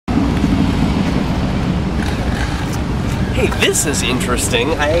Hey, this is interesting.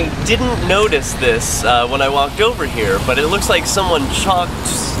 I didn't notice this when I walked over here, but it looks like someone chalked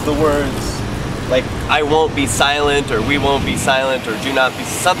the words like "I won't be silent" or "We won't be silent" or "Do not be,"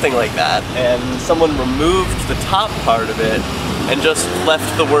 something like that, and someone removed the top part of it and just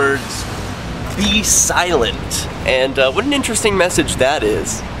left the words "Be silent." And what an interesting message that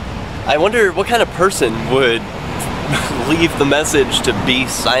is. I wonder what kind of person would leave the message to be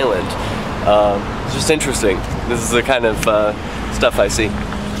silent. It's just interesting. This is the kind of stuff I see.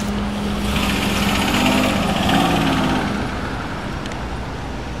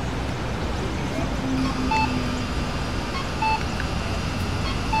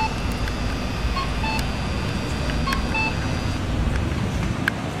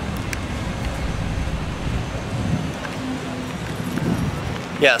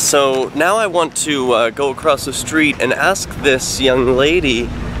 Yeah, so now I want to go across the street and ask this young lady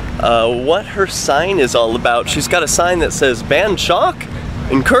what her sign is all about. She's got a sign that says "Ban chalk,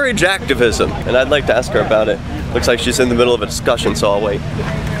 encourage activism," and I'd like to ask her about it. Looks like she's in the middle of a discussion, so I'll wait.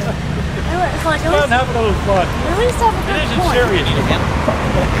 It's like, have a little fun. At least have a good point. It isn't serious.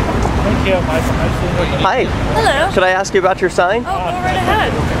 Thank you. Hi. Hello. Could I ask you about your sign? Oh, go right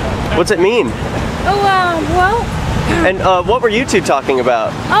ahead. What's it mean? Oh, well. And what were you two talking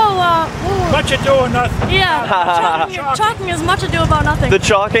about? Oh, much ado or nothing. Yeah, chalking is much ado about nothing. The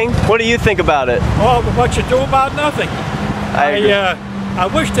chalking? What do you think about it? Oh, much ado about nothing. I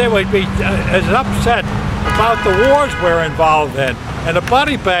wish they would be as upset about the wars we're involved in and the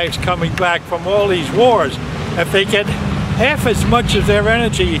body bags coming back from all these wars. If they get half as much of their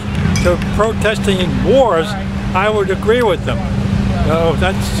energy to protesting wars, I would agree with them. So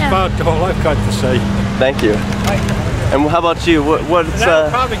that's about all I've got to say. Thank you. And how about you? What's that'll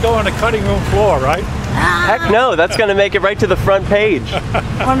probably go on the cutting room floor, right? Heck no, that's going to make it right to the front page.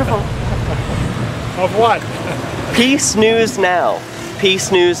 Wonderful. Of what? Peace News Now.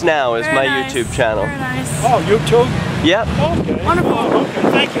 Peace News Now is my YouTube channel. Very nice. Oh, YouTube? Yep. Okay. Wonderful. Oh, okay.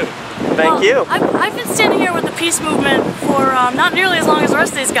 Thank you. Thank you. I've been standing here with the peace movement for not nearly as long as the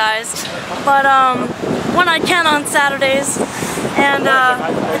rest of these guys, but when I can on Saturdays, and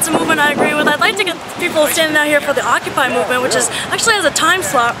it's a movement I agree with. I'd like to get people standing out here for the Occupy movement, which is actually has a time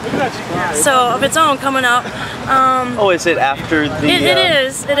slot, so of its own coming out. Oh, is it after the? It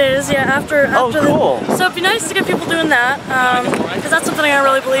is, yeah. After cool. So it'd be nice to get people doing that, because that's something I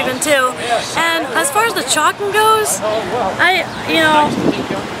really believe in too. And as far as the chalking goes,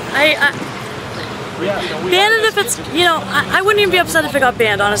 ban it if it's, I wouldn't even be upset if it got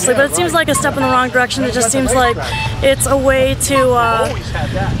banned, honestly, but it seems like a step in the wrong direction. It just seems like it's a way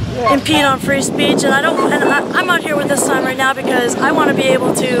to impede on free speech, and I'm out here with this sign right now because I want to be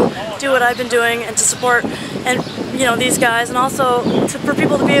able to do what I've been doing and to support these guys, and also for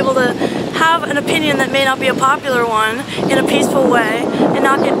people to be able to have an opinion that may not be a popular one in a peaceful way and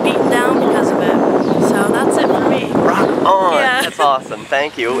not get beaten down because of it. So that's it for me. Rock on! Yeah. That's awesome.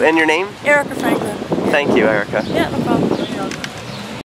 Thank you. And your name? Erica Franklin. Thank you, Erica. Yeah, no problem.